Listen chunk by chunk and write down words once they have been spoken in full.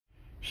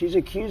She's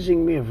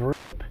accusing me of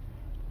rape.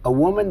 A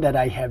woman that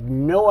I have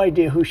no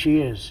idea who she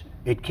is.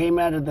 It came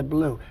out of the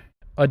blue.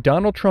 A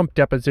Donald Trump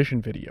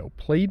deposition video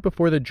played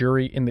before the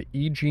jury in the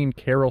E. Jean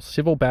Carroll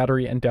civil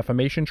battery and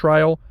defamation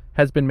trial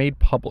has been made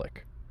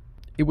public.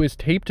 It was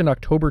taped in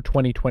October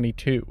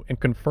 2022 and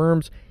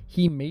confirms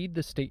he made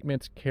the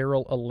statements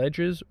Carroll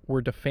alleges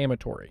were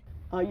defamatory.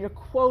 You're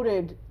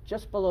quoted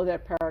just below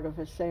that paragraph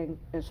as saying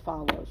as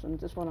follows, and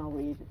this one I'll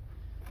read.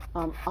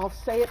 I'll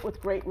say it with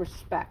great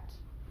respect.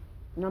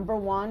 Number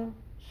one,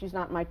 she's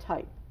not my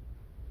type.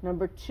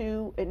 Number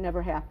two, it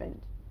never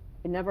happened.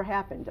 It never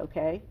happened,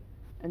 okay?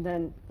 And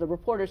then the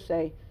reporters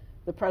say,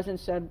 the president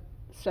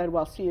said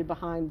while seated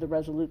behind the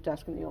Resolute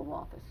desk in the Oval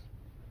Office.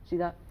 See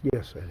that?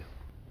 Yes, I do.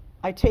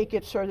 I take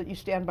it, sir, that you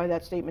stand by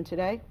that statement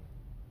today?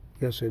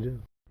 Yes, I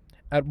do.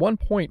 At one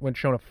point, when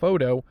shown a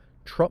photo,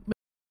 Trump...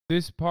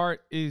 This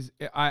part is...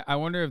 I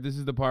wonder if this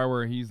is the part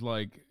where he's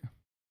like...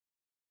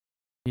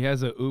 He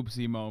has a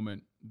oopsie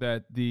moment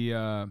that the...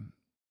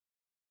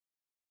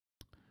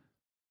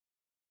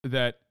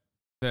 that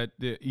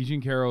the E. Jean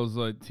Carroll's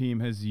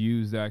team has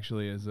used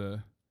actually as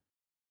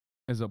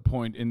a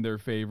point in their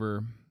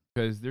favor,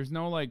 because there's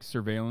no like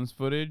surveillance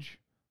footage.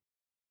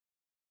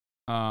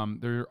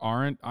 There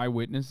aren't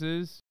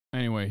eyewitnesses.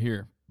 Anyway,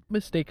 here.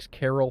 mistakes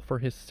Carroll for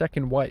his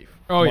second wife,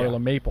 Marla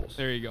Marla Maples.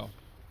 There you go.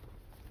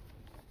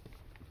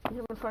 You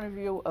have in front of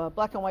you a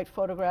black and white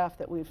photograph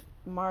that we've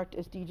marked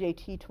as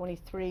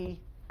DJT23.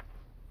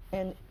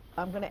 And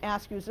I'm going to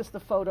ask you, is this the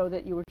photo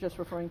that you were just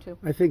referring to?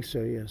 I think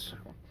so, yes.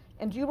 Okay.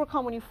 And do you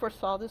recall when you first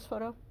saw this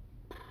photo?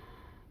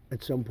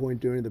 At some point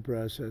during the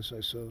process,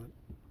 I saw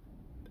it.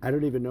 I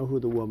don't even know who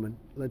the woman,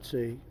 let's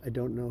see, I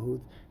don't know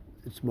who,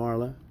 it's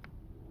Marla.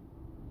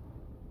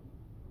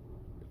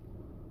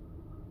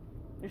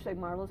 You say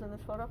Marla's in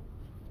this photo?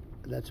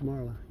 That's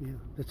Marla, yeah,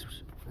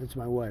 that's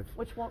my wife.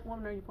 Which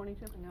woman are you pointing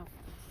to? No.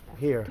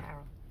 Here.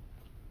 Carol.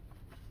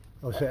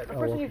 Oh, is that, The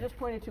person you just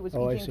pointed to was I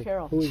E. Jean see.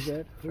 Carroll. Who is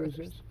that? Who is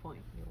this?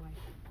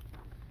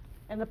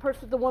 And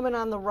the woman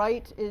on the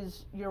right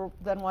is your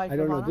then wife, I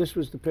don't know, Ivana? this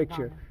was the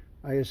picture.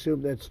 I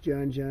assume that's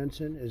John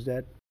Johnson, is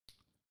that?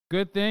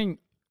 Good thing,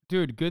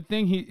 dude, good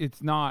thing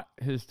it's not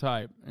his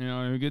type. You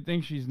know, good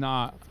thing she's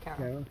not.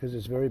 Carol, because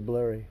it's very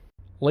blurry.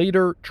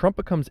 Later, Trump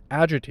becomes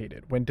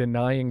agitated when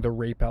denying the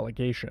rape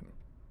allegation.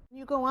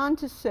 You go on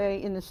to say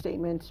in the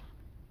statement...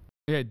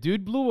 Yeah,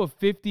 dude blew a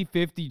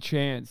 50-50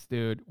 chance,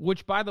 dude.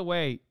 Which, by the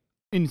way,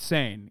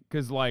 insane.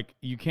 Because, like,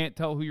 you can't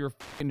tell who your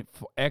fucking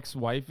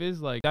ex-wife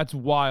is. Like, that's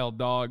wild,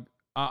 dog.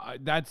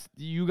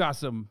 You got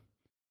some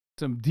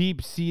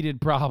deep-seated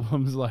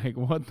problems. Like,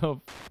 what the...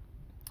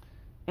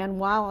 And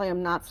while I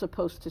am not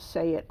supposed to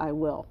say it, I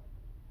will.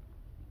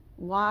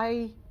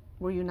 Why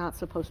were you not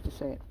supposed to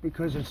say it?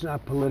 Because it's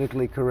not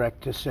politically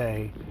correct to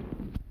say,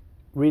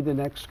 read the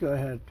next, go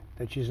ahead,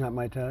 that she's not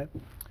my type.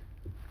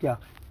 Yeah,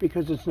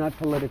 because it's not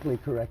politically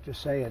correct to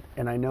say it,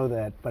 and I know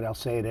that, but I'll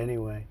say it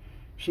anyway.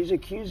 She's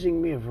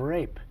accusing me of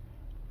rape.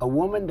 A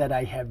woman that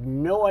I have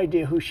no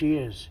idea who she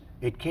is.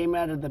 It came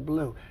out of the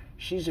blue.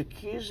 She's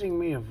accusing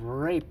me of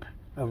rape,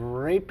 of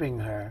raping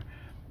her.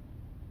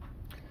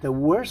 The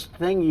worst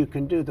thing you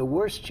can do, the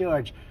worst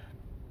charge,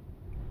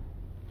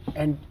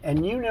 and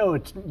you know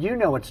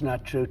it's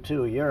not true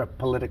too. You're a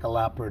political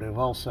operative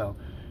also.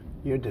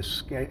 You're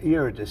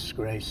a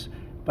disgrace.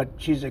 But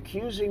she's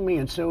accusing me,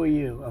 and so are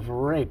you, of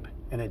rape,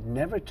 and it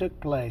never took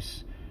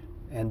place.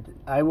 And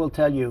I will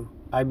tell you,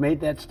 I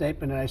made that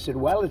statement, and I said,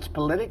 well, it's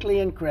politically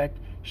incorrect.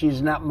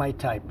 She's not my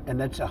type, and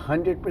that's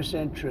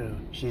 100% true.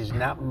 She's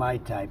not my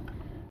type.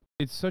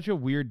 It's such a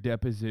weird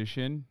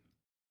deposition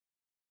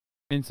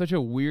in such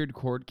a weird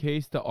court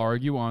case to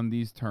argue on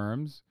these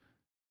terms,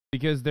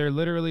 because they're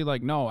literally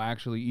like, no,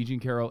 actually, E. Jean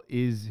Carroll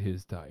is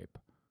his type.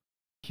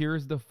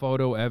 Here's the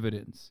photo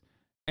evidence.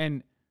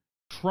 And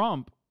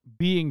Trump,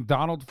 being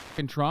Donald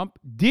fucking Trump,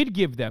 did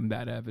give them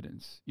that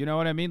evidence. You know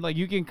what I mean? Like,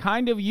 you can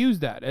kind of use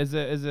that as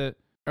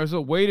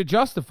a way to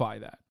justify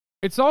that.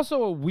 It's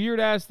also a weird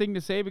ass thing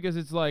to say, because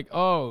it's like,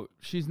 oh,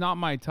 she's not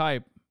my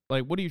type.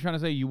 Like, what are you trying to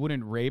say? You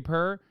wouldn't rape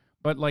her?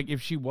 But like,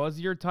 if she was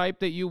your type,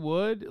 that you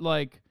would?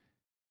 Like,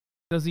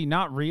 does he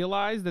not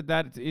realize that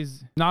that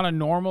is not a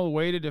normal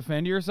way to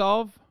defend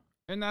yourself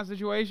in that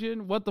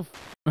situation? What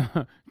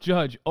the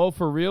Judge, oh,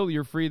 for real?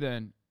 You're free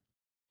then.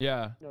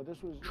 Yeah.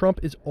 Trump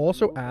is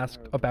also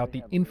asked about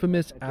the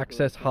infamous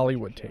Access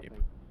Hollywood tape.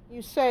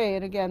 You say,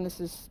 and again, this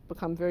has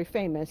become very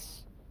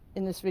famous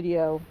in this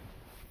video,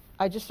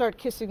 I just start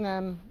kissing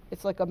them.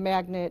 It's like a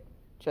magnet.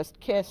 Just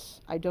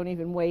kiss. I don't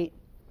even wait.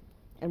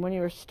 And when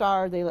you're a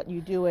star, they let you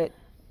do it.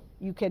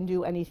 You can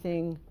do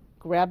anything.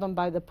 Grab them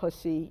by the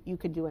pussy. You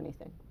can do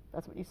anything.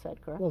 That's what you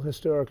said, correct? Well,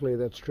 historically,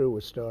 that's true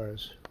with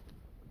stars.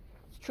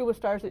 It's true with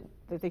stars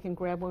that they can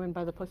grab women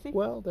by the pussy?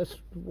 Well, that's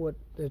what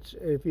it's.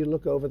 If you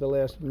look over the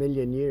last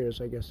million years,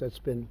 I guess that's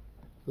been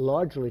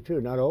largely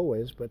true. Not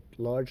always, but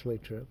largely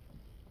true.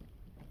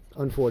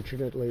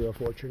 Unfortunately or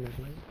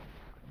fortunately.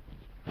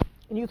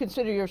 And you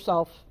consider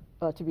yourself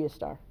to be a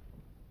star?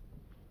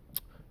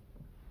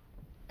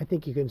 I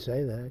think you can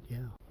say that, yeah.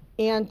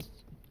 And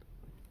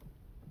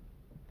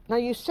now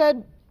you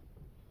said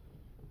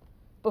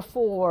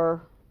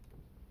before,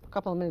 a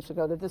couple of minutes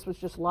ago, that this was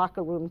just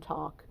locker room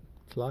talk.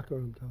 It's locker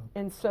room talk.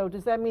 And so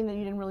does that mean that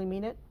you didn't really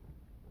mean it?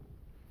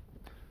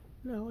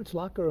 No, it's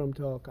locker room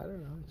talk. I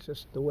don't know. It's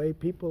just the way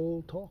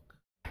people talk.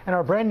 And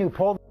our brand new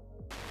poll.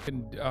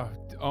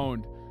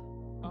 Owned.